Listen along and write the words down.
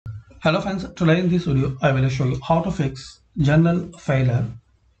Hello friends, today in this video I will show you how to fix general failure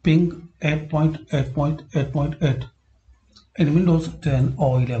ping 8.8.8.8 in Windows 10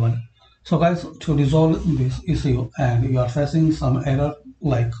 or 11. So guys, to resolve this issue and you are facing some error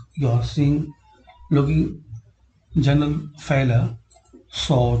like you are seeing login general failure,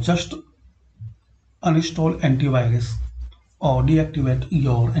 so just uninstall antivirus or deactivate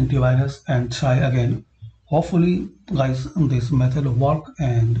your antivirus and try again. Hopefully guys, this method will work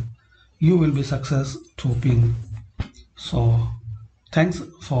and you will be success to ping. So thanks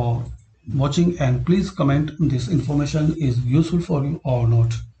for watching and please comment this information is useful for you or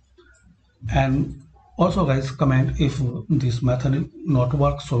not. And also guys, comment if this method not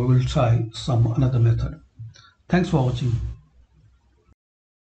work, so we will try some another method. Thanks for watching.